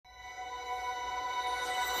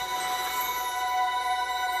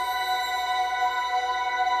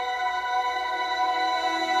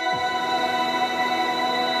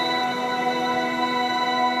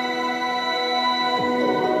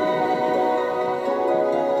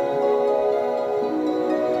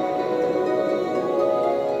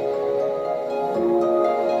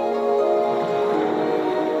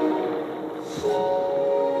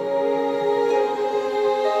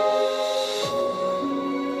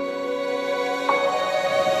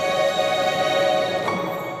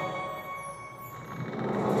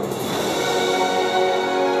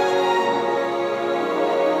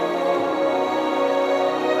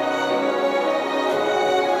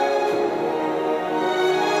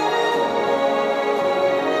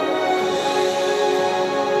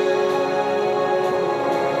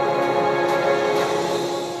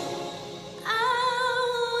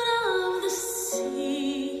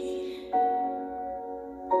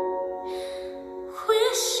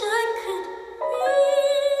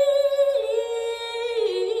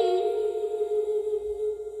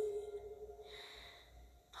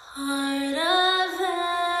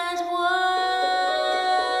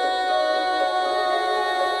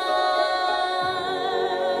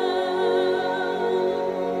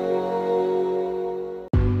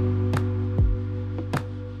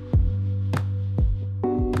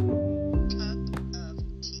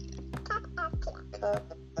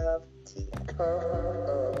Cup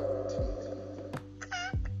of tea.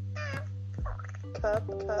 Cup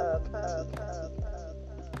of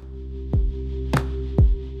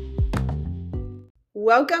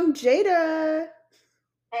Welcome, Jada.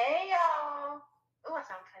 Hey y'all. Oh, I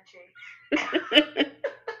sound country.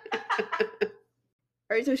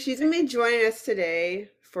 All right, so she's gonna be joining us today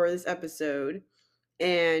for this episode,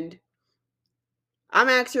 and I'm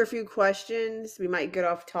gonna ask her a few questions. We might get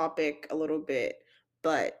off topic a little bit,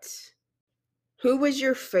 but who was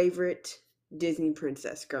your favorite Disney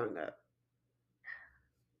princess growing up?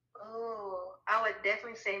 Oh, I would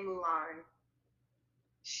definitely say Mulan.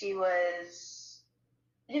 She was,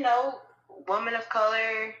 woman of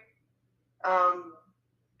color. Um,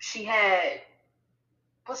 she had,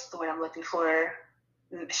 what's the word I'm looking for?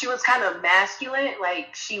 She was kind of masculine.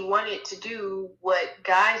 Like, she wanted to do what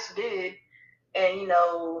guys did. And,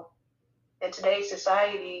 in today's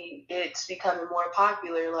society, it's becoming more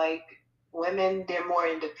popular. Like, women, they're more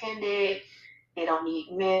independent. They don't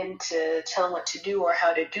need men to tell them what to do or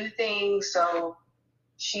how to do things. So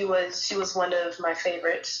she was one of my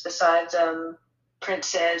favorites besides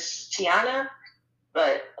Princess Tiana,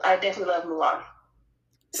 but I definitely love Mulan.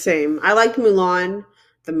 Same. I liked Mulan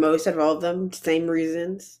the most out of all of them. Same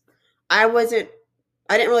reasons. I wasn't.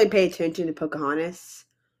 I didn't really pay attention to Pocahontas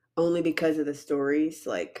only because of the stories.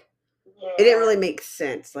 Like, it didn't really Yeah. make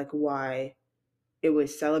sense. Like, why it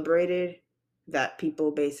was celebrated that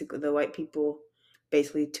people basically the white people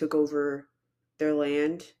basically took over their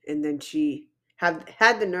land, and then she had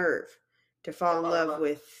the nerve to To fall in fall in love love.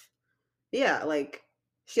 with like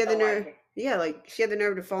she had A the white nerve man. she had the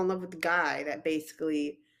nerve to fall in love with the guy that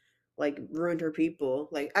basically like ruined her people.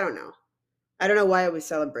 Like, I don't know why it was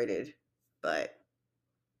celebrated, but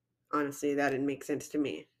honestly that didn't make sense to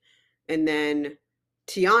me. And then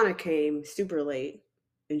Tiana came super late,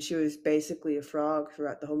 and she was basically a frog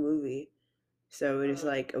throughout the whole movie. So it is Mhm.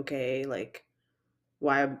 like, okay, like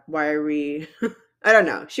why are we I don't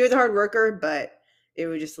know. She was a hard worker, but it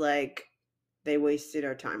was just like they wasted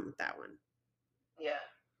our time with that one. Yeah.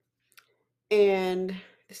 And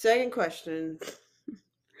the second question.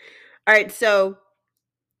 All right, so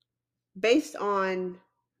based on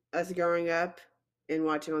us growing up and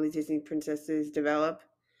watching all these Disney princesses develop,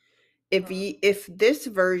 Mhm. if this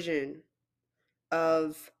version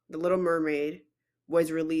of The Little Mermaid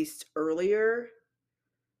was released earlier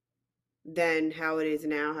than how it is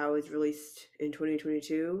now, how it was released in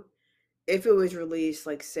 2022, if it was released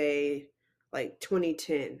like say like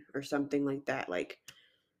 2010 or something like that, like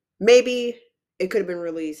maybe it could have been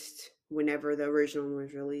released whenever the original one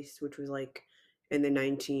was released, which was like in the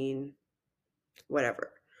 19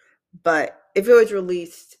 whatever. But if it was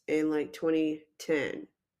released in like 2010,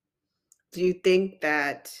 do you think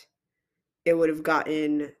that it would have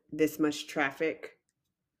gotten this much traffic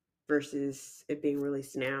versus it being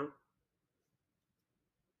released now?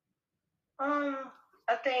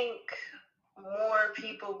 I think more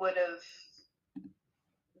people would have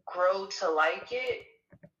grown to like it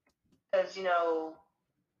because the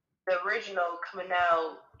original coming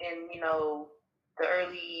out in the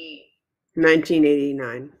early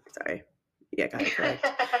 1989. Sorry. Yeah, got it correct.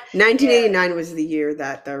 yeah. 1989 was the year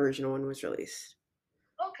that the original one was released.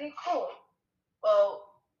 Okay, cool. Well,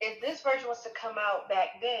 if this version was to come out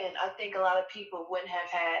back then, I think a lot of people wouldn't have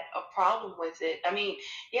had a problem with it. I mean,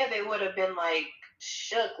 yeah, they would have been like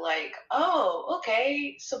shook, like, oh,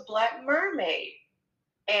 okay, it's a Black Mermaid.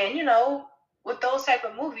 And with those type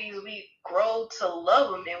of movies, we grow to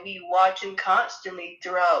love them and we watch them constantly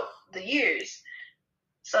throughout the years.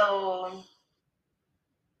 So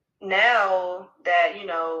now that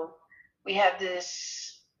we have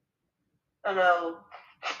this, I don't know,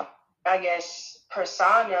 I guess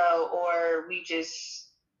persona, or we just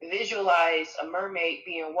visualize a mermaid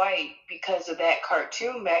being white because of that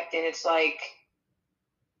cartoon back then. It's like,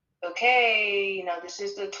 okay, this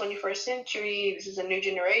is the 21st century. This is a new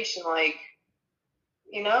generation. Like,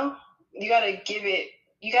 you know, you gotta give it,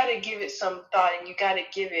 you gotta give it some thought, and you gotta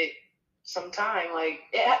give it some time. Like,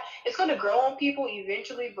 it's gonna grow on people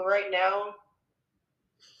eventually, but right now,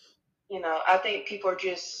 I think people are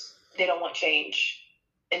just, they don't want change.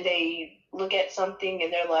 And they look at something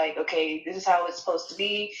and they're like, okay, this is how it's supposed to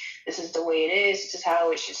be. This is the way it is. This is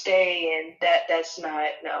how it should stay. And that's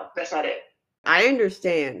not, no, that's not it. I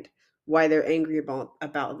understand why they're angry about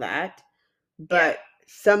that, Yeah. but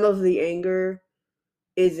some of the anger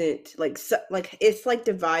isn't like like it's like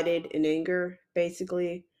divided in anger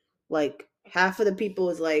basically. Like half of the people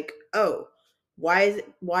is like, "Oh, why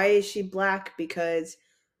is she black because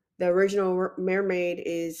the original mermaid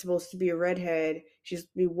is supposed to be a redhead. She's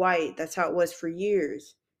supposed to be white. That's how it was for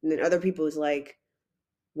years." And then other people is like,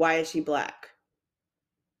 "Why is she black?"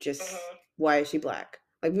 just why is she black?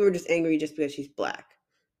 Like, we were just angry just because she's black.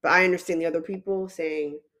 But I understand the other people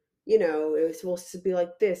saying, you know, it was supposed to be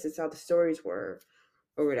like this. It's how the stories were,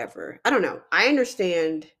 or whatever. I don't know. I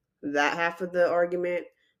understand that half of the argument,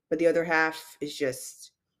 but the other half is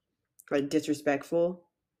just like disrespectful.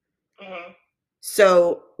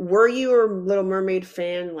 So, were you a Little Mermaid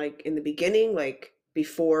fan like in the beginning, like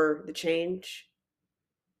before the change?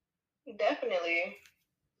 Definitely.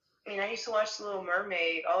 I mean, I used to watch Little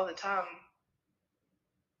Mermaid all the time.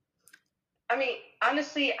 I mean,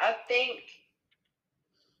 honestly, I think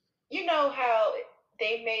you know how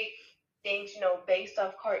they make things, based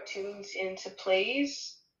off cartoons into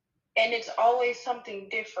plays, and it's always something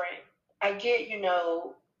different. I get,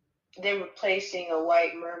 them replacing a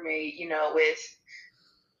white mermaid, with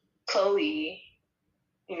Chloe,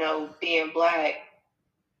 being black.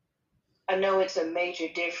 I know it's a major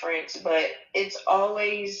difference, but it's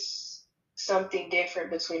always something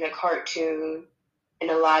different between a cartoon and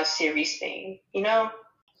a live series thing, you know?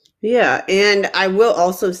 Yeah, and I will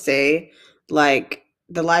also say, like,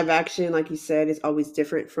 the live action, like you said, is always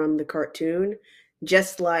different from the cartoon.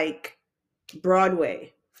 Just like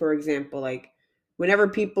Broadway, for example, like, whenever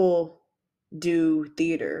people do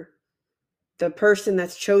theater, the person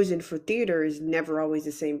that's chosen for theater is never always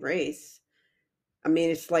the same race. I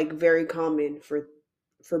mean, it's like very common for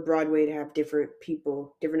Broadway to have different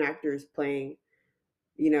people, different actors playing,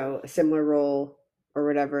 you know, a similar role or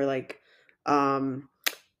whatever. Like, um,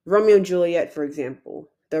 Romeo and Juliet, for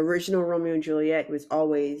example. The original Romeo and Juliet was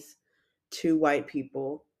always two white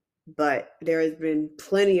people, but there has been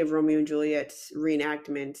plenty of Romeo and Juliet's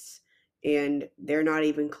reenactments, and they're not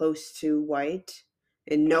even close to white,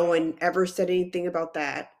 and no one ever said anything about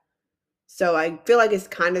that. So I feel like it's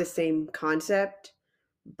kind of the same concept,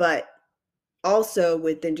 but also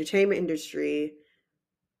with the entertainment industry,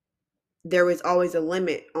 there was always a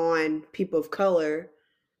limit on people of color.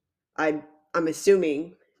 I I'm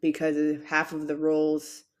assuming because of half of the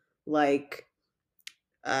roles, like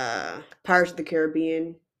Pirates of the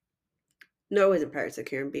Caribbean. No, it wasn't Pirates of the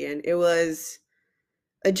Caribbean. It was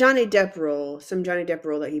a Johnny Depp role, some Johnny Depp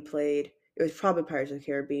role that he played. It was probably Pirates of the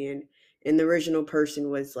Caribbean, and the original person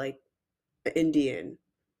was like an Indian,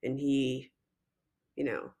 and he, you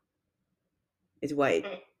know, is white.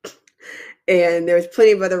 And there's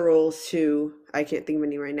plenty of other roles too. I can't think of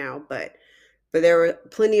any right now, but there were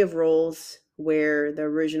plenty of roles where the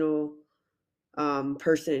original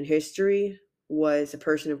person in history was a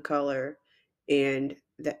person of color, and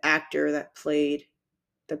the actor that played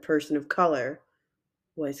the person of color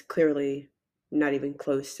was clearly not even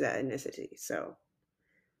close to that ethnicity. So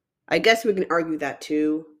I guess we can argue that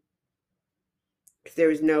too, because there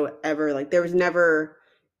was never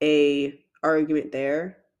a argument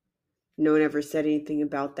there. No one ever said anything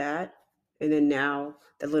about that, and then now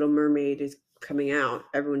the Little Mermaid is coming out.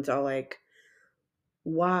 Everyone's all like,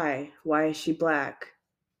 "Why? Why is she black?"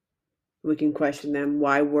 We can question them.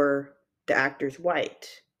 Why were the actors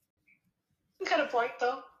white? You got a point,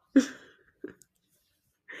 though.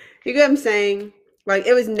 You get what I'm saying? Like,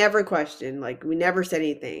 it was never questioned. Like, we never said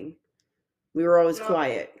anything. We were always No,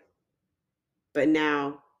 quiet. But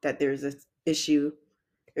now that there's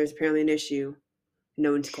apparently an issue,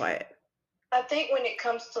 no one's quiet. I think when it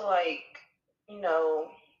comes to, you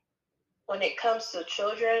know, when it comes to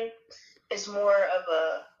children, it's more of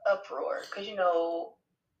a uproar. Because,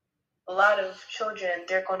 a lot of children,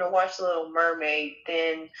 they're going to watch Little Mermaid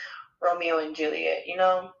than Romeo and Juliet,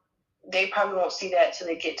 they probably won't see that till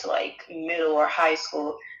they get to like middle or high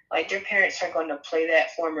school. Like their parents aren't going to play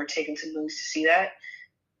that for them or take them to movies to see that.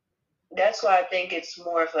 That's why I think it's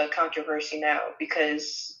more of a controversy now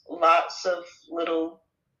because lots of little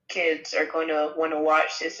kids are going to want to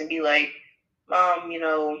watch this and be like, "Mom,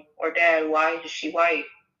 or Dad, why is she white?"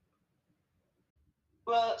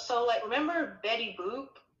 Well, so like, remember Betty Boop?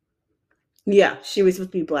 Yeah, she was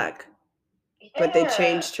supposed to be black, but they Yeah,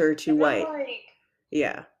 changed her to and I'm white. like,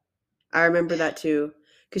 Yeah, I remember that too.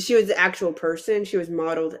 Because she was the actual person. She was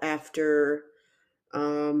modeled after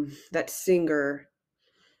that singer.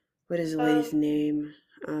 What is the lady's name?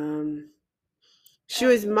 Um, she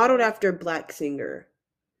was modeled after a black singer.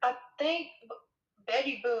 I think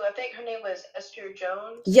Betty Boo. I think her name was Esther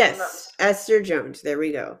Jones. If I'm not Yes, Esther Jones. There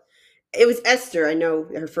we go. It was Esther. I know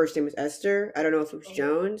her first name was Esther. I don't know if it was mistaken.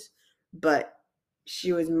 Jones, but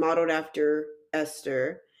she was modeled after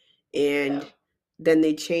Esther. Yeah. And then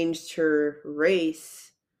they changed her race.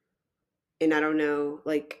 And I don't know,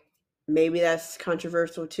 like, maybe that's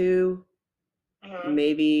controversial too. Mm-hmm.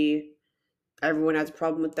 Maybe everyone has a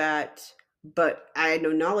problem with that. But I had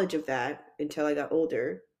no knowledge of that until I got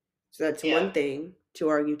older. So that's Yeah. one thing to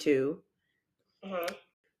argue too. Mm-hmm.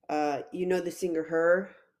 you know the singer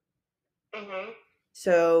Her? Mhm.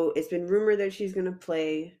 So it's been rumored that she's gonna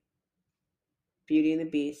play Beauty and the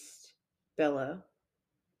Beast, Bella.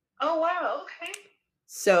 Oh wow. Okay.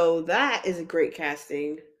 So that is a great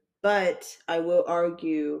casting. But I will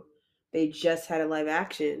argue they just had a live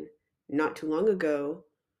action not too long ago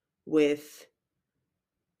with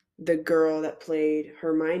the girl that played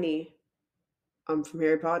Hermione from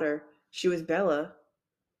Harry Potter. She was Bella.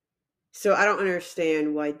 So I don't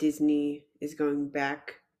understand why Disney is going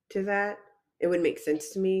back to that. It would make sense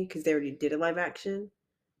to me because they already did a live action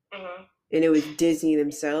Mhm. and it was Disney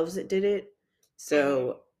themselves that did it. Mhm.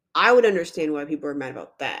 So I would understand why people are mad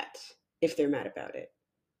about that if they're mad about it.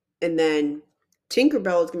 And then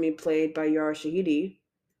Tinkerbell is going to be played by Yara Shahidi.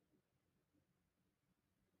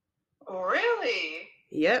 Really?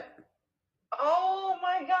 Yep. Oh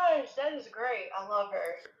my gosh, that is great. I love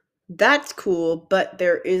her. That's cool, but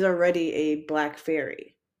there is already a black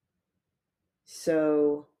fairy.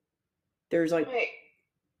 So there's like Wait,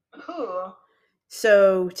 who?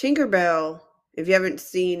 so Tinkerbell, if you haven't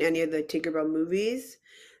seen any of the Tinkerbell movies,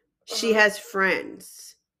 she Mhm. has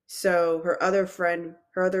friends. So her other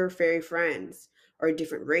fairy friends are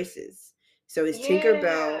different races. So is Yeah.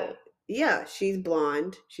 Tinkerbell, yeah, she's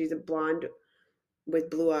blonde. She's a blonde with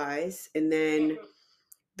blue eyes. And then Mhm.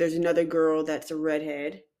 there's another girl that's a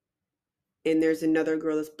redhead. And there's another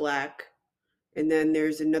girl that's black. And then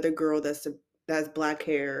there's another girl that has black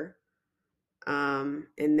hair. And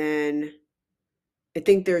then I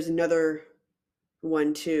think there's another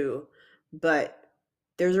one too, but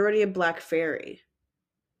there's already a black fairy.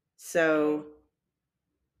 Mhm. So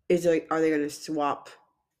are they going to swap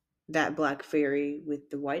that black fairy with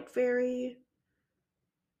the white fairy?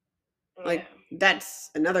 Yeah. Like that's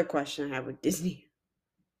another question I have with Disney.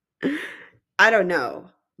 I don't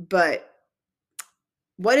know, but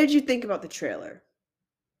what did you think about the trailer?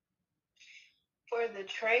 For the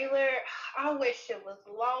trailer, I wish it was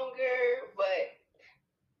longer, but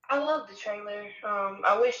I love the trailer.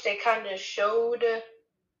 I wish they kind of showed,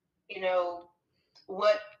 you know,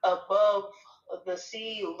 what above the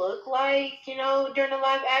sea looked like, during the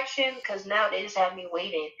live action, because now they just have me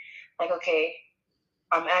waiting. Like, okay,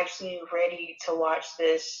 I'm actually ready to watch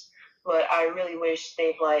this, but I really wish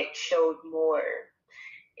they've like showed more.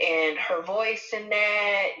 And her voice in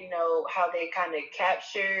that, how they kind of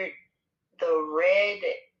captured the red,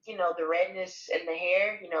 the redness in the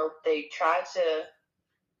hair, they tried to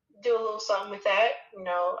do a little something with that.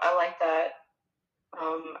 I like that.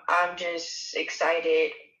 I'm just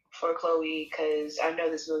excited for Chloe because I know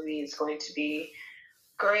this movie is going to be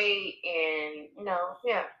great, and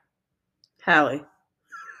yeah. Hallie.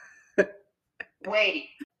 Wait,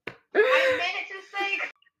 I meant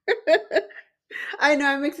to say. I know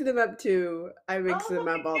I'm mixing them up too. I mix Oh them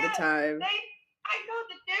my up all the god, time. I know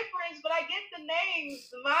the difference, but I get the names.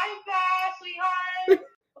 My bad, sweetheart.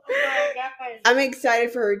 Oh my gosh. I'm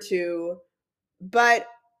excited for her too, but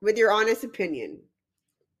with your honest opinion,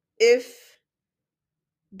 if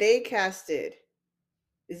they casted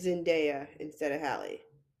Zendaya instead of Hallie,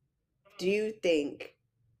 do you think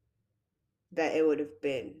that it would have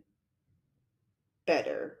been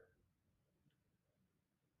better?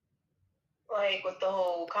 Like with the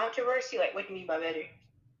whole controversy, like what do you mean by better?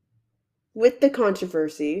 With the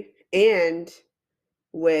controversy and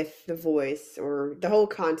with the voice or the whole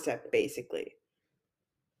concept, basically,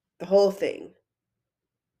 the whole thing.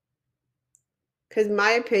 Because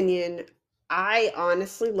my opinion, I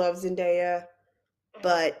honestly love Zendaya, Mm-hmm.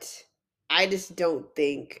 but I just don't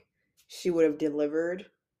think she would have delivered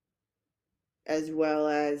as well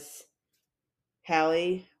as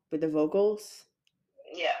Hallie with the vocals.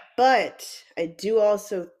 Yeah. But I do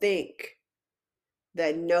also think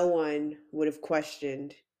that no one would have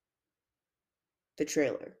questioned the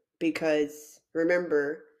trailer because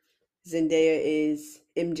remember, Zendaya is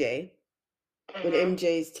MJ, when Mhm.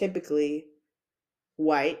 MJ is typically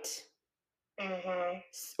white Mhm.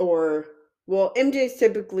 or well, MJ is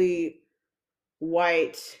typically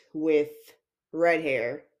white with red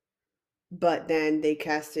hair, but then they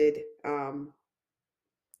casted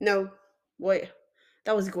no, wait,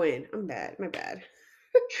 that was Gwen. I'm bad. My bad.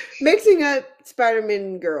 Mixing up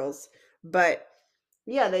Spider-Man girls. But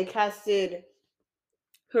yeah, they casted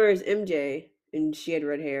her as MJ and she had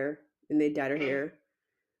red hair and they dyed her Mhm. hair.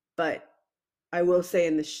 But I will say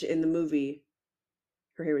in the movie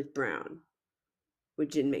her hair was brown,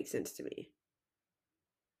 which didn't make sense to me.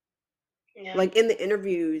 Yeah. Like in the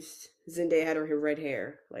interviews, Zendaya had her red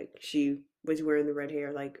hair. Like she was wearing the red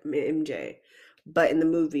hair like MJ. But in the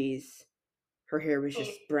movies, her hair was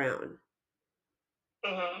just brown.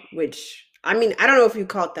 Mhm. Which I mean, I don't know if you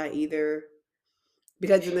caught that either.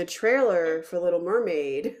 Because in the trailer for Little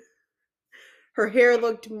Mermaid, her hair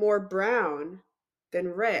looked more brown than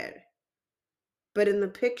red. But in the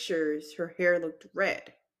pictures, her hair looked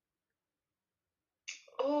red.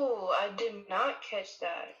 Oh, I did not catch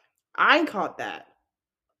that. I caught that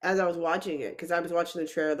as I was watching it because I was watching the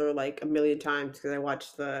trailer like a million times because I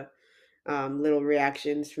watched the little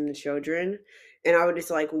reactions from the children. And I was just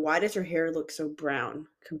like, why does her hair look so brown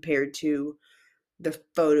compared to the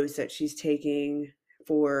photos that she's taking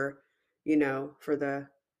for, for the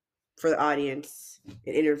audience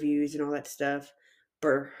and interviews and all that stuff.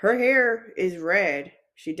 But her hair is red.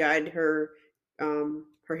 She dyed her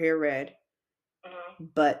hair red. Mm-hmm.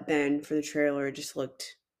 But then for the trailer it just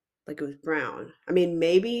looked like it was brown. I mean,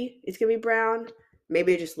 maybe it's gonna be brown.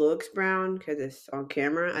 Maybe it just looks brown because it's on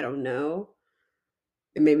camera. I don't know.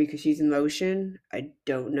 And maybe because she's in motion. I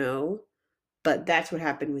don't know. But that's what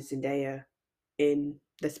happened with Zendaya in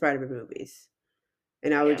the Spider-Man movies.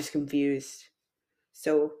 And I was Yeah. just confused.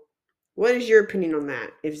 So, what is your opinion on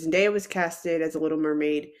that? If Zendaya was casted as a Little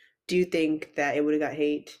Mermaid, do you think that it would have got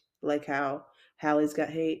hate like how Halle's got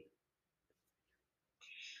hate?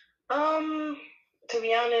 Um, to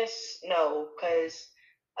be honest, no, because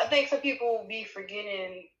I think some people will be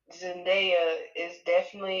forgetting Zendaya is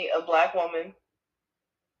definitely a black woman,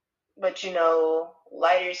 but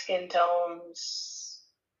lighter skin tones,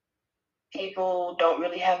 people don't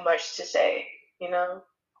really have much to say, you know?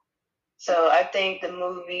 So I think the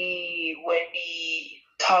movie would be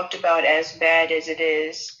talked about as bad as it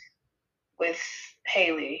is with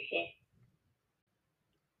Haley.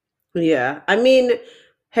 Yeah, I mean,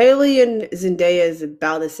 Haley and Zendaya is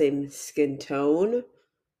about the same skin tone,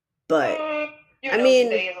 but Mm, I mean,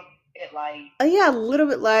 Zendaya is a bit light. yeah, a little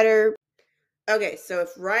bit lighter. Okay, so if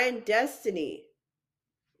Ryan Destiny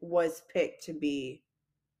was picked to be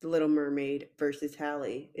the Little Mermaid versus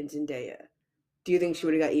Halle and Zendaya, do you think she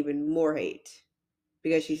would have got even more hate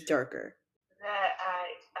because she's darker? That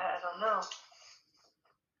I don't know.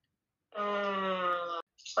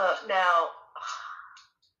 Now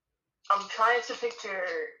I'm trying to picture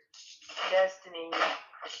Destiny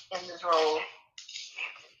in this role.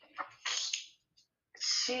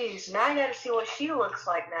 Jeez, now I gotta see what she looks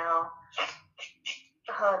like now.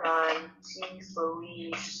 Hold on, jeez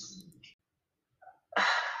Louise.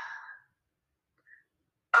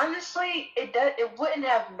 Honestly, it wouldn't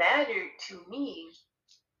have mattered to me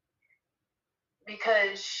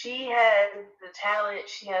because she has the talent,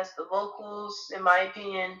 she has the vocals. In my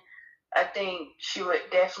opinion, I think she would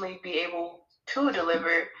definitely be able to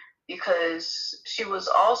deliver because she was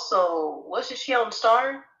also wasn't she on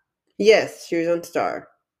Star? Yes, she was on Star.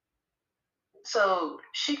 So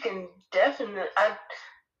she can definitely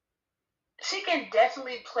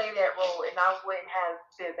play that role, and I wouldn't have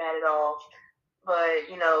been mad at all. But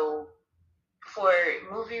for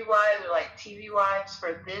movie wise or like TV wise,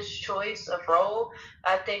 for this choice of role,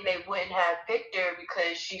 I think they wouldn't have picked her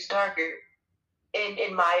because she's darker,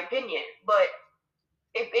 in my opinion. But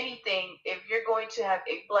if anything, if you're going to have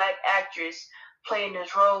a black actress playing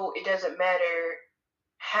this role, it doesn't matter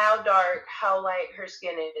how dark, how light her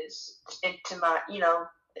skin is. Into my, in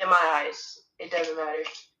my eyes, it doesn't matter.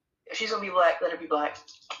 If she's gonna be black, let her be black.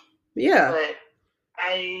 Yeah. But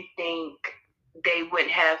I think they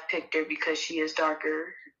wouldn't have picked her because she is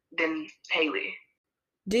darker than Haley.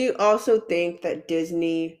 Do you also think that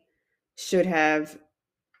Disney should have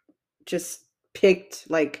just picked,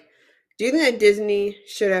 like, do you think that Disney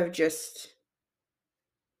should have just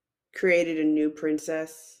created a new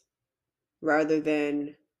princess rather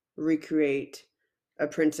than recreate a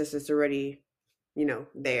princess that's already,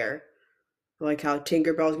 there? Like how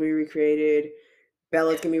Tinkerbell's gonna be recreated,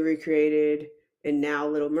 Bella's Yeah. gonna be recreated, and now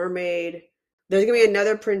Little Mermaid. There's gonna be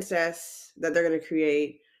another princess that they're gonna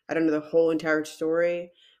create. I don't know the whole entire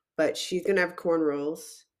story, but she's gonna have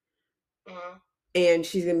cornrows Mm-hmm. and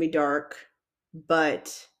she's gonna be dark.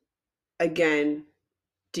 But again,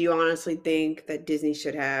 do you honestly think that Disney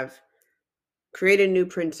should have created a new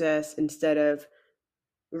princess instead of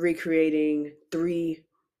recreating three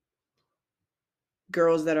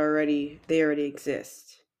girls that already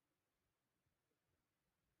exist?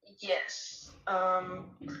 Yes.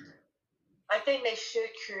 I think they should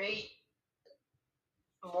create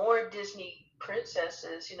more Disney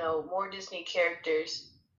princesses, more Disney characters.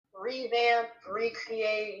 Revamp,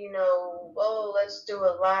 recreate, oh, let's do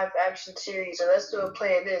a live action series or let's do a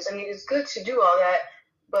play of this. I mean, it's good to do all that,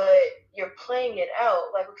 but you're playing it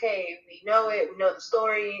out. Like, okay, we know it, we know the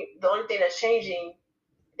story. The only thing that's changing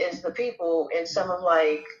is the people and some of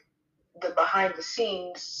like the behind the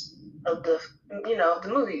scenes of the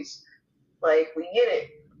movies. Like, we get it.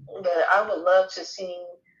 But I would love to see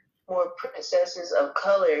more princesses of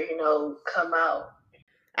color, come out.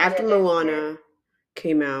 After And Moana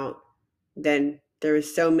came out, then there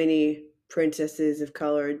was so many princesses of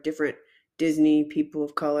color, different Disney people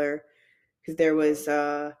of color. Because there was,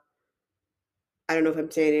 I don't know if I'm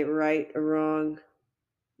saying it right or wrong,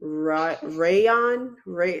 Rayon,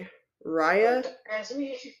 Raya.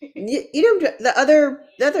 You know the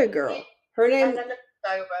other girl. Her I name. know what you're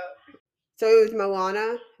talking about. So it was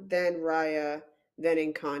Moana, then Raya, then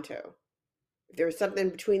Encanto. If there was something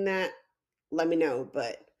between that, let me know.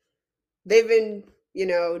 But they've been,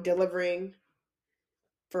 delivering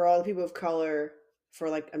for all the people of color for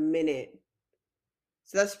like a minute.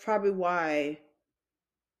 So that's probably why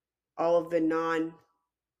all of the non,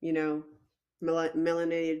 you know,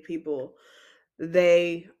 melanated people,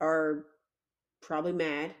 they are probably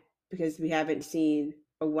mad because we haven't seen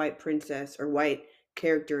a white princess or white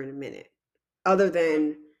character in a minute. Other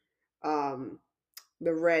than um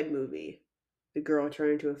the Red movie, the girl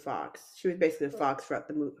turned into a fox. She was basically a fox throughout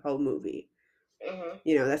the whole movie.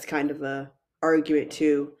 That's kind of a argument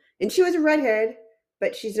too. And she was a redhead,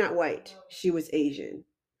 but she's not white. She was Asian.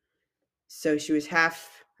 So she was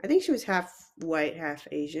half, I think she was half white, half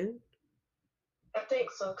Asian. I think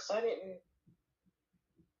so, because I didn't.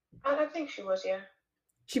 I think she was, yeah.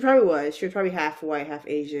 She probably was. She was probably half white, half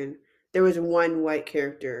Asian. There was one white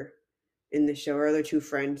character in the show. Her other two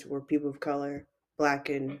friends were people of color, black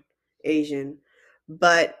and Asian.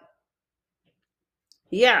 But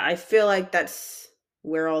yeah, I feel like that's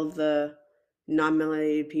where all the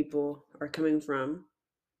non-melanated people are coming from.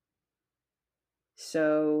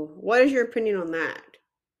 So, what is your opinion on that?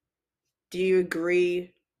 Do you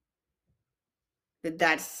agree that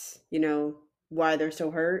that's, why they're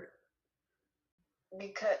so hurt?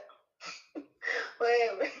 Because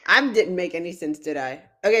wait. I didn't make any sense, did I?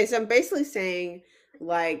 Okay, so I'm basically saying,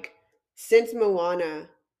 like, since Moana,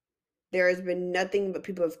 there has been nothing but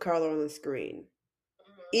people of color on the screen,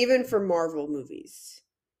 even for Marvel movies.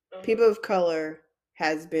 People of color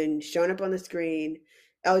has been shown up on the screen.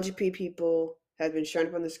 LGBT people have been shown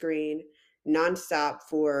up on the screen nonstop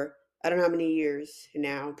for I don't know how many years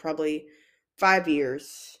now, probably 5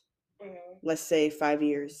 years. Let's say 5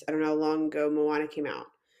 years. I don't know how long ago Moana came out,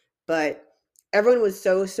 but everyone was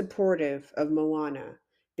so supportive of Moana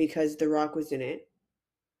because The Rock was in it.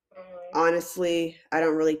 Honestly, I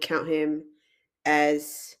don't really count him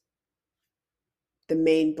as the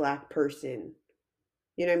main black person.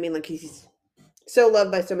 You know what I mean? Like he's so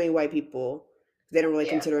loved by so many white people. They don't really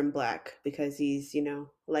consider him black because he's,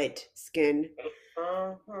 light skinned.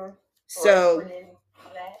 So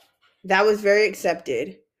that was very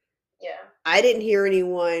accepted. Yeah. I didn't hear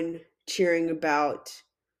anyone cheering about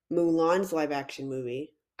Mulan's live action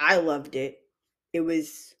movie. I loved it. It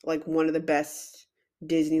was like one of the best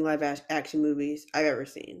Disney live action movies I've ever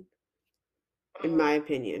seen, in my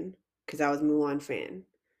opinion, because I was a Mulan fan.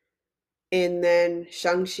 And then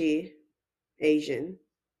Shang-Chi, Asian,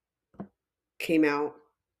 came out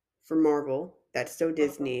for Marvel. That's still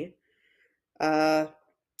Disney. Uh,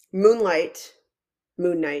 Moon Knight,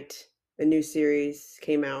 a new series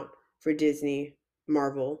came out for Disney,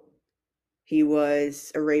 Marvel. He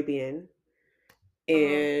was Arabian.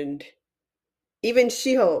 And even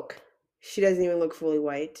She-Hulk, she doesn't even look fully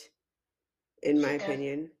white, in my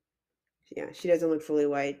opinion. Yeah, she doesn't look fully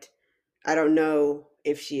white. I don't know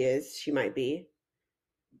if she is. She might be.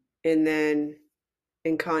 And then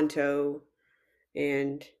Encanto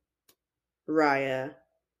and Raya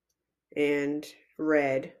and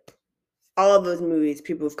Red, all of those movies,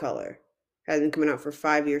 people of color, has been coming out for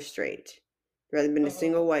 5 years straight. There hasn't been a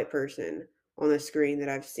single white person on the screen that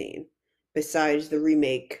I've seen, besides the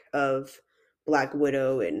remake of Black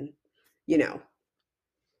Widow and,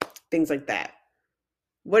 things like that.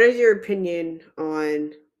 What is your opinion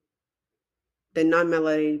on the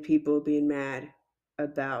non-melanated people being mad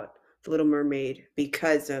about The Little Mermaid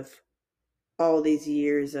because of all these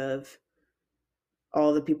years of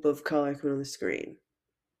all the people of color coming on the screen?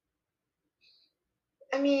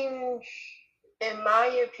 I mean, in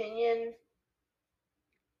my opinion,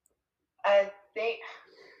 I think,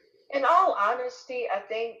 in all honesty, I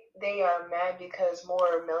think they are mad because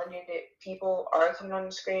more melanated people are coming on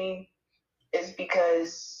the screen. Is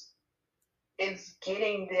because it's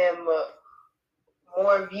getting them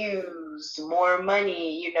more views, more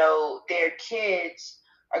money. Their kids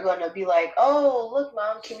are going to be like, "Oh, look,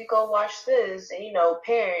 mom, can we go watch this?" And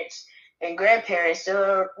parents and grandparents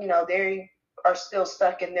still, they are still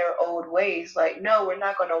stuck in their old ways. Like, no, we're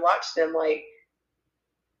not going to watch them. Like,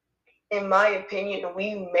 in my opinion,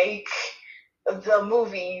 we make the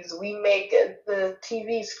movies, we make the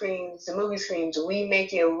TV screens, the movie screens, we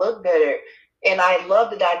make it look better. And I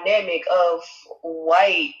love the dynamic of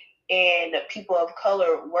white and people of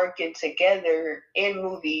color working together in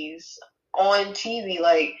movies, on TV.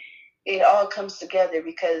 Like, it all comes together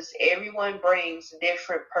because everyone brings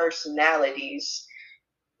different personalities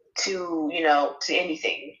to, to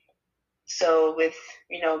anything. So with,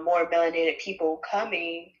 more melanated people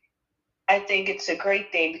coming, I think it's a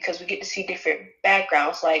great thing because we get to see different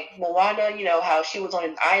backgrounds. Like Moana, how she was on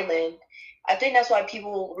an island. I think that's why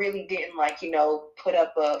people really didn't like, put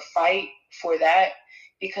up a fight for that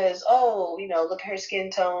because, oh, look at her skin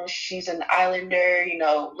tone. She's an islander,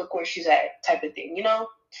 look where she's at, type of thing.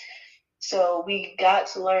 So we got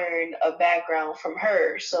to learn a background from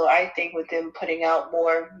her. So I think with them putting out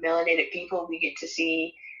more melanated people, we get to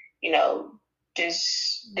see, you know,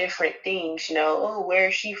 just different things. Oh, where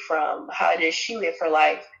is she from? How does she live her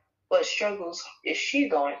life? What struggles is she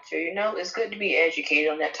going through? It's good to be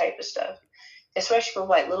educated on that type of stuff, especially for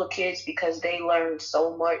like little kids because they learn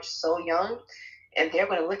so much so young, and they're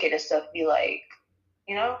going to look at this stuff and be like,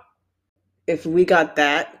 you know, If we got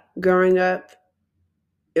that growing up,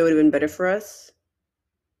 it would have been better for us.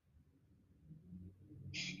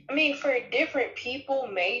 I mean, for different people,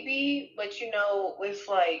 maybe, but with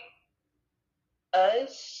like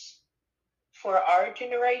us, for our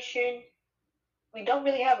generation, we don't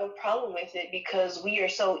really have a problem with it because we are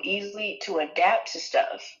so easily to adapt to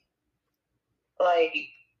stuff. Like,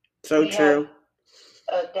 So we have true.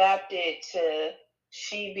 adapted to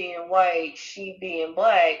she being white, she being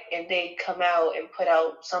black, and they come out and put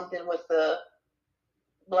out something with the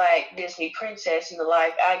black Disney princess in the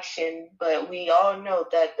live action, but we all know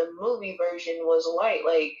that the movie version was white.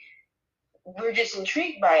 Like, we're just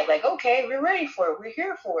intrigued by it. Like, okay, we're ready for it. We're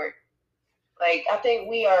here for it. Like, I think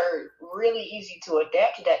we are really easy to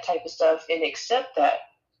adapt to that type of stuff and accept that.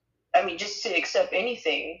 I mean, just to accept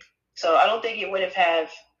anything. So I don't think it would have had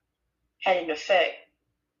an effect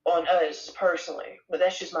on us personally, but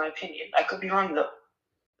that's just my opinion. I could be wrong though.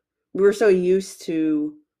 We were so used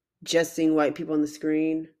to just seeing white people on the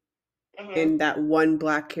screen Mhm. and that one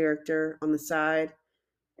black character on the side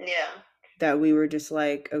Yeah. that we were just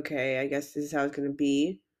like, okay, I guess this is how it's going to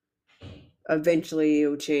be. Eventually it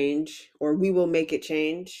will change, or we will make it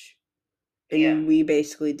change. Yeah. And we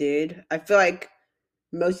basically did. I feel like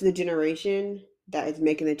most of the generation that is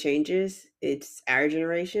making the changes, it's our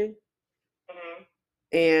generation. Mhm.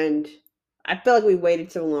 And I feel like we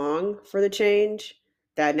waited so long for the change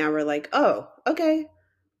that now we're like, oh, okay,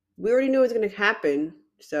 we already knew it was going to happen.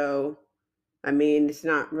 So, I mean, it's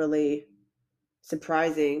not really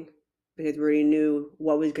surprising because we already knew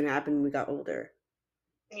what was going to happen when we got older.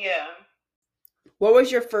 Yeah. What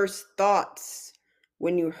was your first thoughts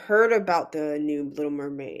when you heard about the new Little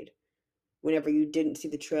Mermaid? Whenever you didn't see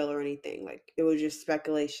the trailer or anything, like it was just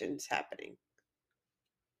speculations happening.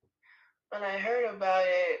 When I heard about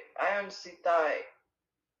it, I honestly thought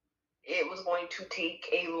it was going to take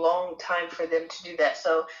a long time for them to do that.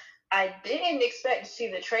 So I didn't expect to see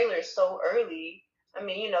the trailer so early. I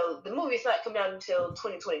mean, the movie's not coming out until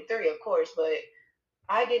 2023, of course, but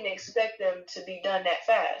I didn't expect them to be done that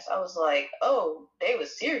fast. I was like, oh, they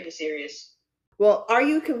was serious, serious. Well, are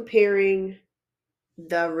you comparing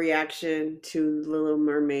the reaction to Little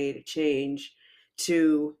Mermaid change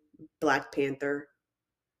to Black Panther?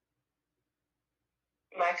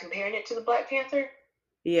 Am I comparing it to the Black Panther?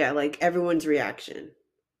 Yeah, like everyone's reaction.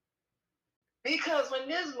 Because when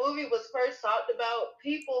this movie was first talked about,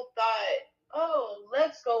 people thought, oh,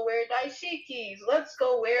 let's go wear dashikis, let's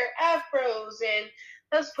go wear afros, and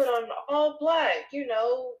let's put on all black,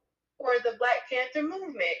 for the Black Panther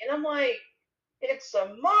movement. And I'm like, it's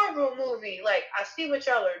a Marvel movie. Like, I see what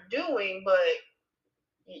y'all are doing, but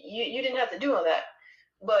you didn't have to do all that.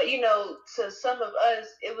 But to some of us,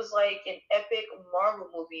 it was like an epic Marvel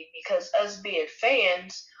movie because us being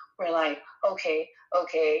fans, we're like, okay,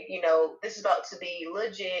 okay, this is about to be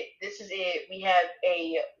legit. This is it. We have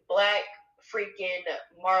a black freaking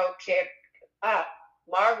ah,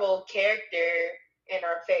 Marvel character in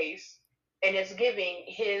our face, and it's giving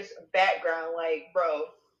his background, like, bro.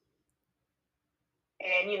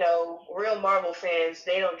 And real Marvel fans,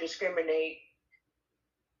 they don't discriminate,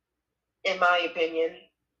 in my opinion.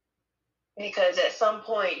 Because at some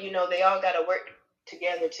point, they all got to work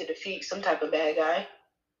together to defeat some type of bad guy.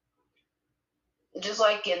 Just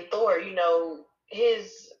like in Thor,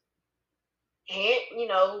 his hand,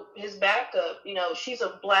 his backup, she's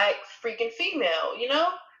a black freaking female.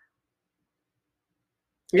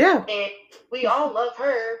 Yeah. And we all love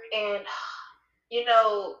her. And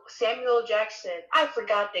Samuel Jackson, I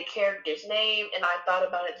forgot the character's name and I thought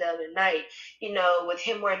about it the other night, with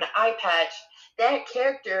him wearing the eye patch. That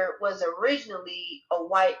character was originally a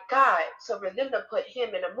white guy. So for them to put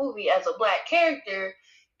him in a movie as a black character,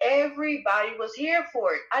 everybody was here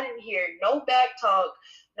for it. I didn't hear no back talk,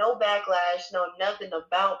 no backlash, no nothing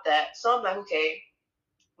about that. So I'm like, okay,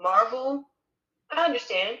 Marvel, I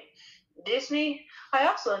understand. Disney, I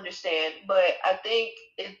also understand, but I think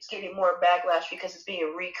it's getting more backlash because it's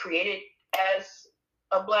being recreated as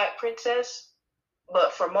a black princess.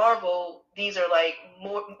 But for Marvel, these are like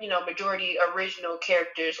more, majority original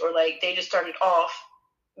characters, or like they just started off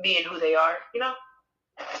being who they are.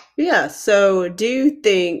 Yeah. So, do you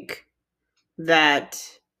think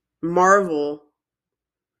that Marvel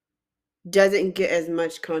doesn't get as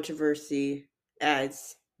much controversy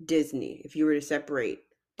as Disney if you were to separate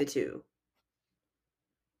the two?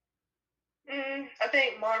 I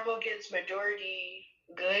think Marvel gets majority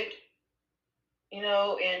good, in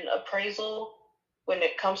appraisal when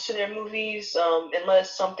it comes to their movies,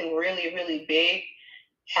 unless something really, really big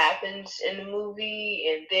happens in the movie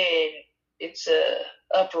and then it's a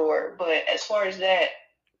uproar. But as far as that,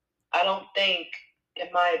 I don't think, in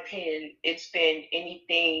my opinion, it's been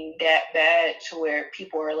anything that bad to where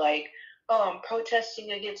people are like, "Oh, I'm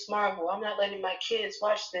protesting against Marvel. I'm not letting my kids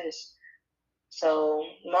watch this." So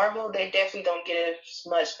Marvel, they definitely don't get as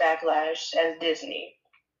much backlash as Disney.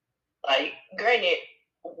 Like, granted,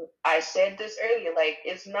 I said this earlier, like,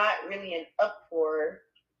 it's not really an uproar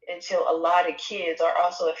until a lot of kids are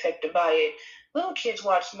also affected by it. Little kids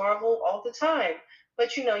watch Marvel all the time,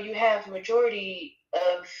 but you have majority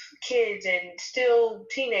of kids and still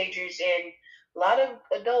teenagers and a lot of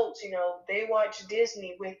adults, they watch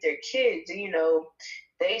Disney with their kids, and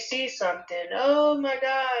they see something, oh my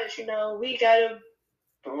gosh, we gotta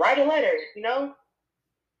write a letter.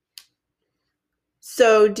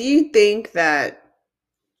 So, do you think that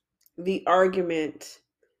the argument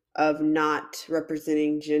of not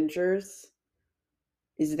representing gingers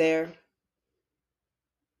is there?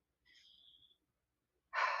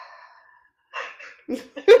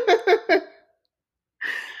 Because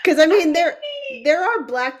I mean, there are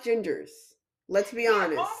black gingers. Let's be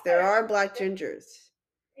honest, there are black gingers.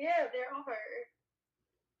 Yeah, there are.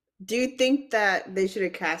 Do you think that they should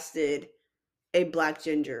have casted a black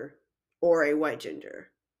ginger or a white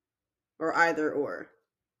ginger, or either or?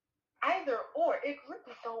 Either or, it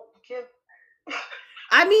really don't give.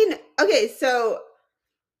 I mean, okay, so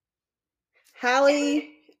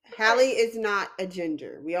Every Hallie is not a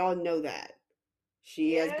ginger. We all know that.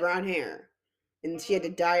 She has yeah. brown hair, and she had to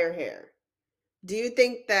dye her hair. Do you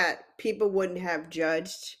think that people wouldn't have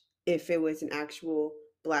judged if it was an actual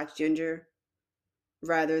black ginger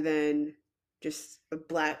rather than just a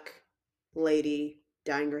black lady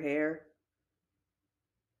dyeing her hair?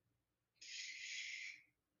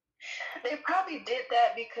 They probably did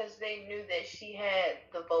that because they knew that she had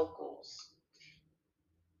the vocals.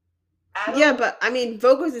 I Yeah, don't. but I mean,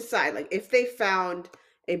 vocals aside, like if they found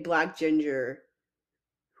a black ginger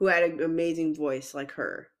who had an amazing voice like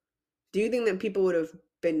her, do you think that people would have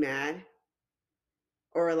been mad?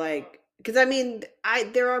 Or like, because I mean,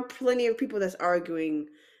 there are plenty of people that's arguing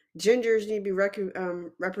gingers need to be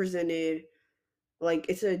represented. Like,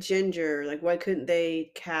 it's a ginger. Like, why couldn't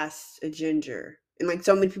they cast a ginger? And like,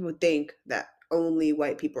 so many people think that only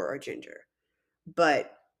white people are ginger,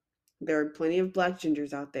 but there are plenty of black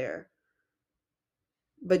gingers out there.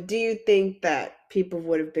 But do you think that people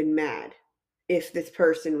would have been mad if this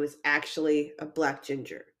person was actually a black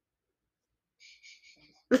ginger?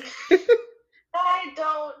 I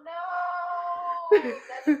don't know.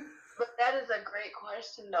 But that is a great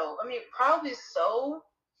question, though. I mean, probably so,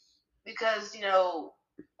 because a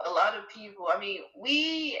lot of people. I mean,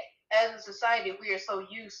 we as a society, we are so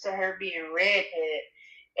used to her being redhead,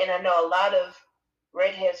 and I know a lot of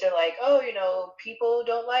redheads are like, oh, people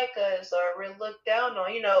don't like us or we're looked down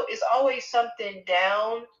on. It's always something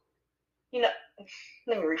down. You know,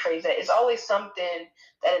 Let me rephrase that. It's always something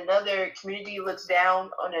that another community looks down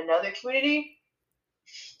on another community.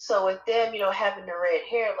 So with them, having the red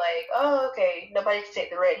hair, like, oh, okay, nobody can take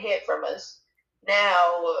the red hair from us.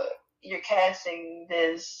 Now you're casting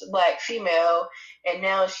this black female, and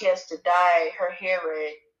now she has to dye her hair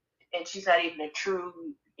red, and she's not even a true.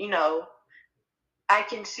 I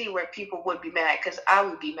can see where people would be mad because I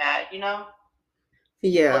would be mad.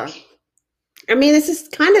 Yeah. Look, I mean, this is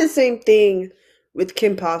kind of the same thing with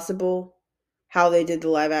Kim Possible, how they did the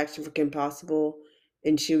live action for Kim Possible,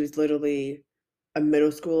 and she was literally a middle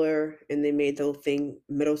schooler, and they made the whole thing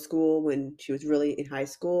middle school when she was really in high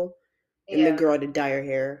school, and the yeah, girl had to dye her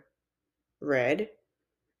hair red.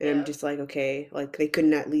 And I'm just like, okay, like they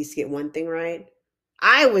couldn't at least get one thing right.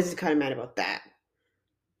 I was kind of mad about that.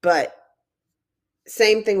 But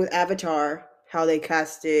same thing with Avatar, how they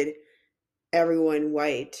casted everyone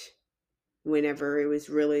white whenever it was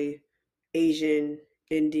really Asian,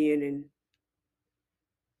 Indian, and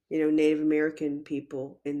Native American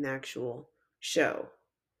people in the actual show.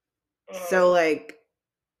 So like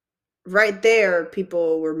right there,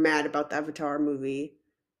 people were mad about the Avatar movie,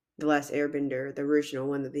 The Last Airbender, the original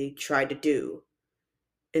one that they tried to do.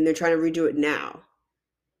 And they're trying to redo it now.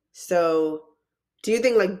 So do you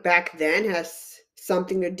think like back then has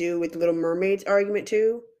something to do with Little Mermaid's argument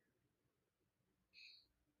too?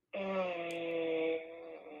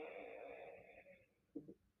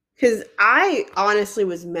 Because I honestly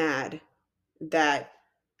was mad that,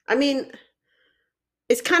 I mean,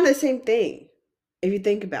 it's kind of the same thing if you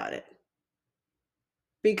think about it.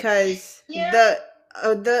 Because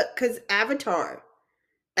because Avatar,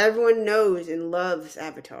 everyone knows and loves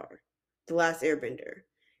Avatar, The Last Airbender.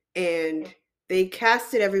 And they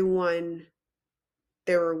casted everyone,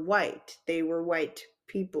 they were white. They were white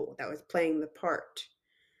people that was playing the part.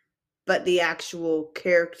 But the actual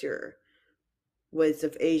character was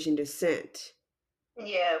of Asian descent.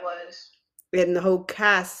 Yeah, it was. And the whole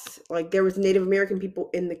cast, like there was Native American people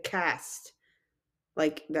in the cast,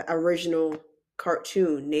 like the original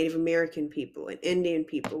cartoon. Native American people and Indian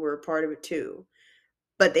people were a part of it too,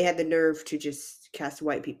 but they had the nerve to just cast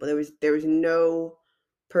white people. There was no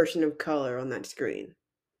person of color on that screen.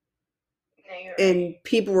 Yeah, you're And right.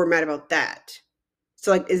 people were mad about that.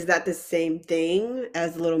 So like, is that the same thing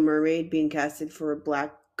as Little Mermaid being casted for a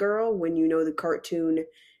black girl when the cartoon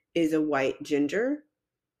is a white ginger?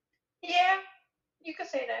 Yeah, you could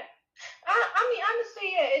say that. I mean,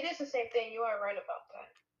 honestly, yeah, it is the same thing. You are right about that.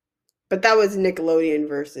 But that was Nickelodeon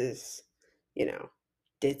versus,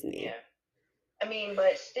 Disney. Yeah. I mean,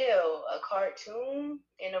 but still, a cartoon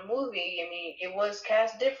and a movie, I mean, it was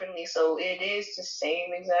cast differently, so it is the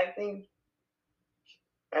same exact thing.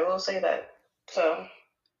 I will say that. So,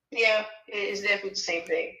 yeah, it is definitely the same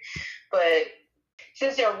thing. But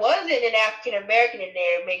since there wasn't an African American in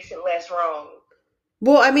there, it makes it less wrong.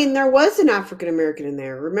 Well, I mean, there was an African American in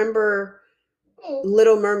there. Remember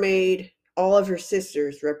Little Mermaid, all of her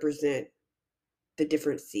sisters represent the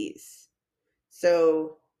different seas.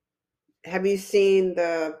 So, have you seen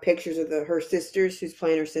the pictures of her sisters? Who's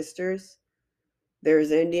playing her sisters?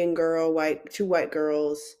 There's an Indian girl, two white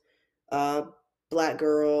girls, a black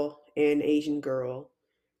girl, and Asian girl,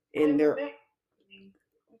 and they're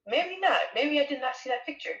Maybe not. Maybe I did not see that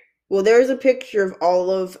picture. well. There's a picture of all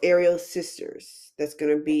of Ariel's sisters that's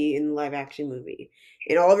going to be in the live action movie,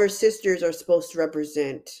 and all of her sisters are supposed to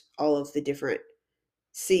represent all of the different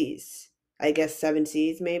seas. I guess 7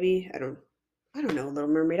 seas, maybe. I don't know, Little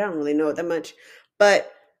Mermaid. I don't really know it that much,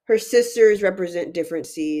 but her sisters represent different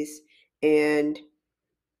seas, and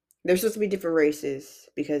they're supposed to be different races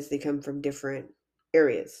because they come from different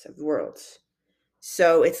areas of the world.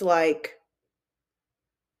 So it's like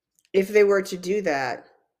if they were to do that,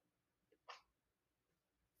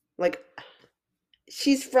 like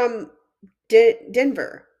she's from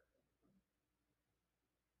Denver.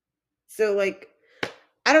 So like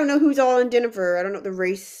I don't know who's all in Denver. I don't know what the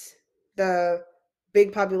race, the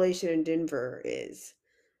big population in Denver is.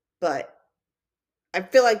 But I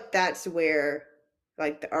feel like that's where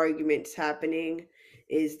like the argument's happening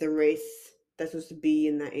is the race that's supposed to be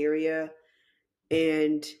in that area.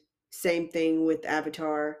 And same thing with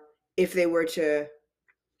Avatar. If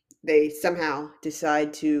they somehow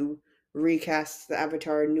decide to recast the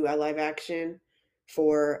Avatar new live action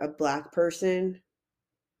for a black person,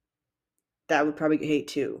 that would probably get hate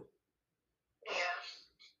too. Yeah.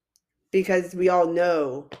 Because we all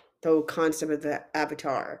know the whole concept of the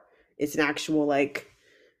Avatar. It's an actual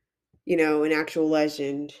an actual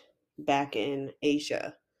legend back in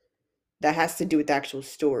Asia that has to do with the actual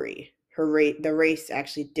story. The race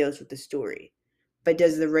actually deals with the story. But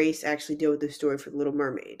does the race actually deal with the story for Little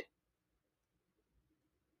Mermaid?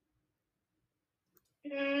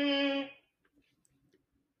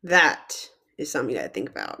 That is something you gotta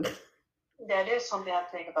think about. That is something I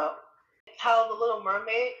think about. How the Little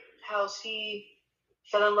Mermaid, how she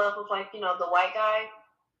fell in love with the white guy.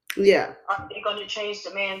 Yeah. Are they going to change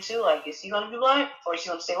the man too? Like, is he going to be black or is he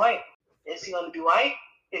going to stay white? Is he going to be white?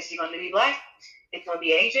 Is he going to be black? Is he going to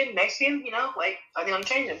be Asian, Mexican? Like, are they going to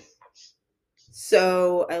change him?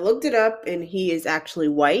 So I looked it up and he is actually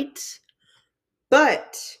white.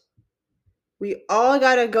 But we all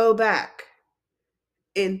gotta go back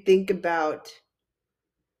and think about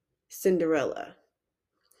Cinderella.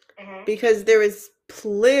 Mm-hmm. Because there was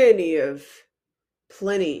plenty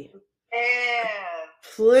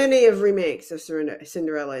plenty of remakes of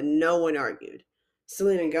Cinderella, and no one argued.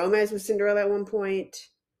 Selena Gomez was Cinderella at one point.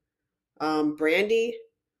 Brandy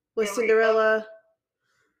was Puerto Rico. Cinderella.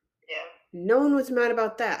 Yeah. No one was mad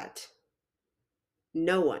about that.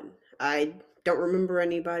 No one. I don't remember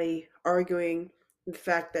anybody arguing the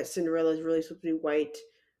fact that Cinderella is really supposed to be white,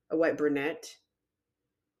 a white brunette.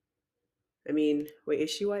 I mean, wait, is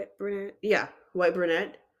she white brunette? Yeah, white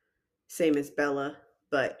brunette. Same as Bella,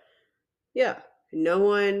 but yeah, no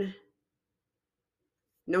one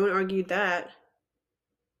argued that.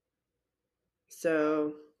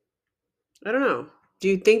 So, I don't know. Do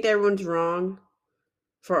you think that everyone's wrong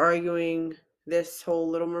for arguing this whole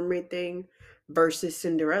Little Mermaid thing versus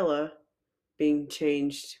Cinderella being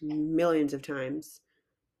changed millions of times,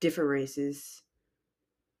 different races?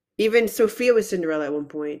 Even Sophia was Cinderella at one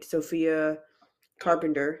point. Sophia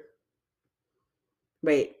Carpenter.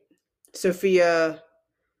 Wait, Sophia.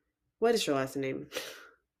 What is her last name?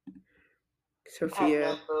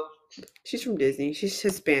 Sophia. She's from Disney. She's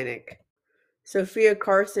Hispanic. Sophia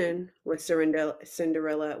Carson was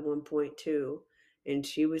Cinderella at one point too, and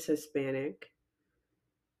she was Hispanic.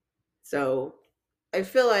 So I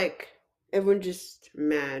feel like everyone's just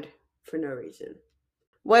mad for no reason.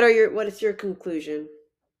 What is your conclusion?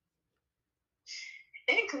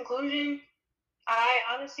 In conclusion, I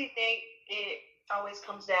honestly think it always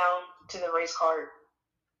comes down to the race card.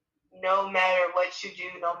 No matter what you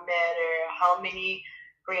do, no matter how many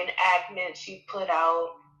reenactments you put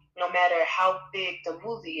out, no matter how big the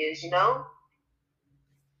movie is,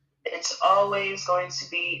 it's always going to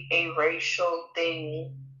be a racial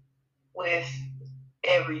thing with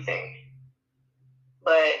everything.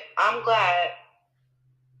 But I'm glad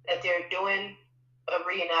that they're doing a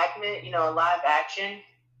reenactment, a live action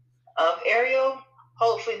of Ariel.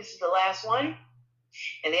 Hopefully this is the last one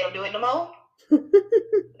and they don't do it no more.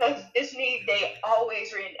 Because Disney, they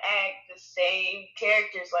always reenact the same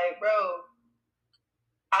characters. Like, bro,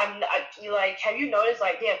 have you noticed,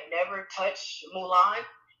 like, they have never touched Mulan?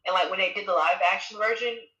 And, like, when they did the live action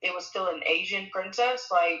version, it was still an Asian princess.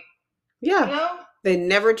 Like, yeah, they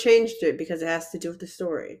never changed it because it has to do with the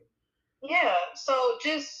story. Yeah, so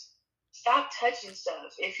just stop touching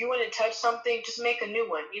stuff. If you want to touch something, just make a new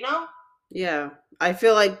one, Yeah, I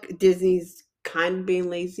feel like Disney's kind of being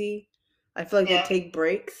lazy. I feel like they take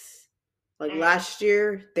breaks. Like last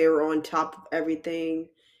year, they were on top of everything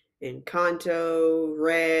in Kanto,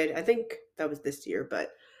 Red. I think that was this year,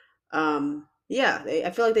 but yeah, I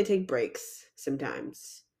feel like they take breaks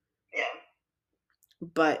sometimes. Yeah.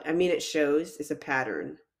 But I mean, it shows it's a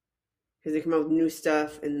pattern because they come out with new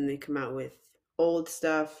stuff and then they come out with old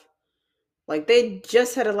stuff. Like they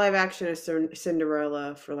just had a live action of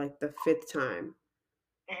Cinderella for like the 5th time.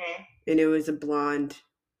 And it was a blonde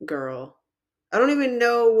girl. I don't even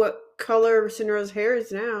know what color Cinderella's hair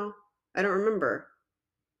is now. I don't remember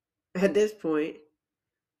at this point.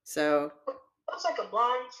 So looks like a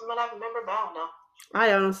blonde from what I remember, but I don't know.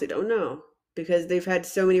 I honestly don't know because they've had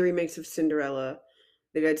so many remakes of Cinderella.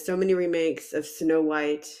 They've had so many remakes of Snow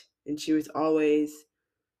White, and she always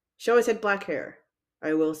had black hair.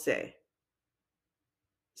 I will say,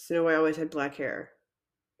 Snow White always had black hair.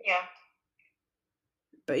 Yeah.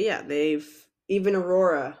 But yeah, even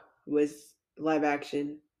Aurora was live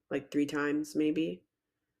action like 3 times maybe.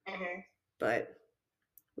 But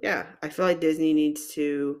yeah, I feel like Disney needs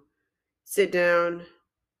to sit down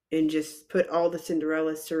and just put all the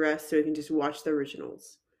Cinderellas to rest so we can just watch the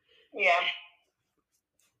originals. Yeah.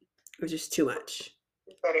 Which is too much.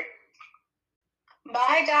 It's better.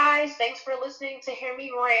 Bye, guys. Thanks for listening to Hear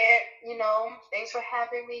Me Rant. Thanks for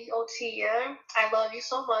having me, Otia. I love you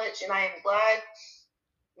so much, and I am glad,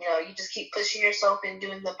 you just keep pushing yourself and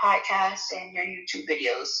doing the podcast and your YouTube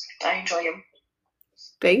videos. I enjoy them.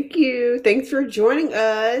 Thank you. Thanks for joining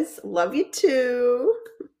us. Love you too.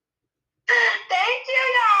 Thank you,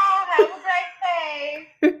 y'all. Have a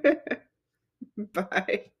great day.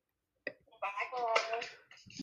 Bye.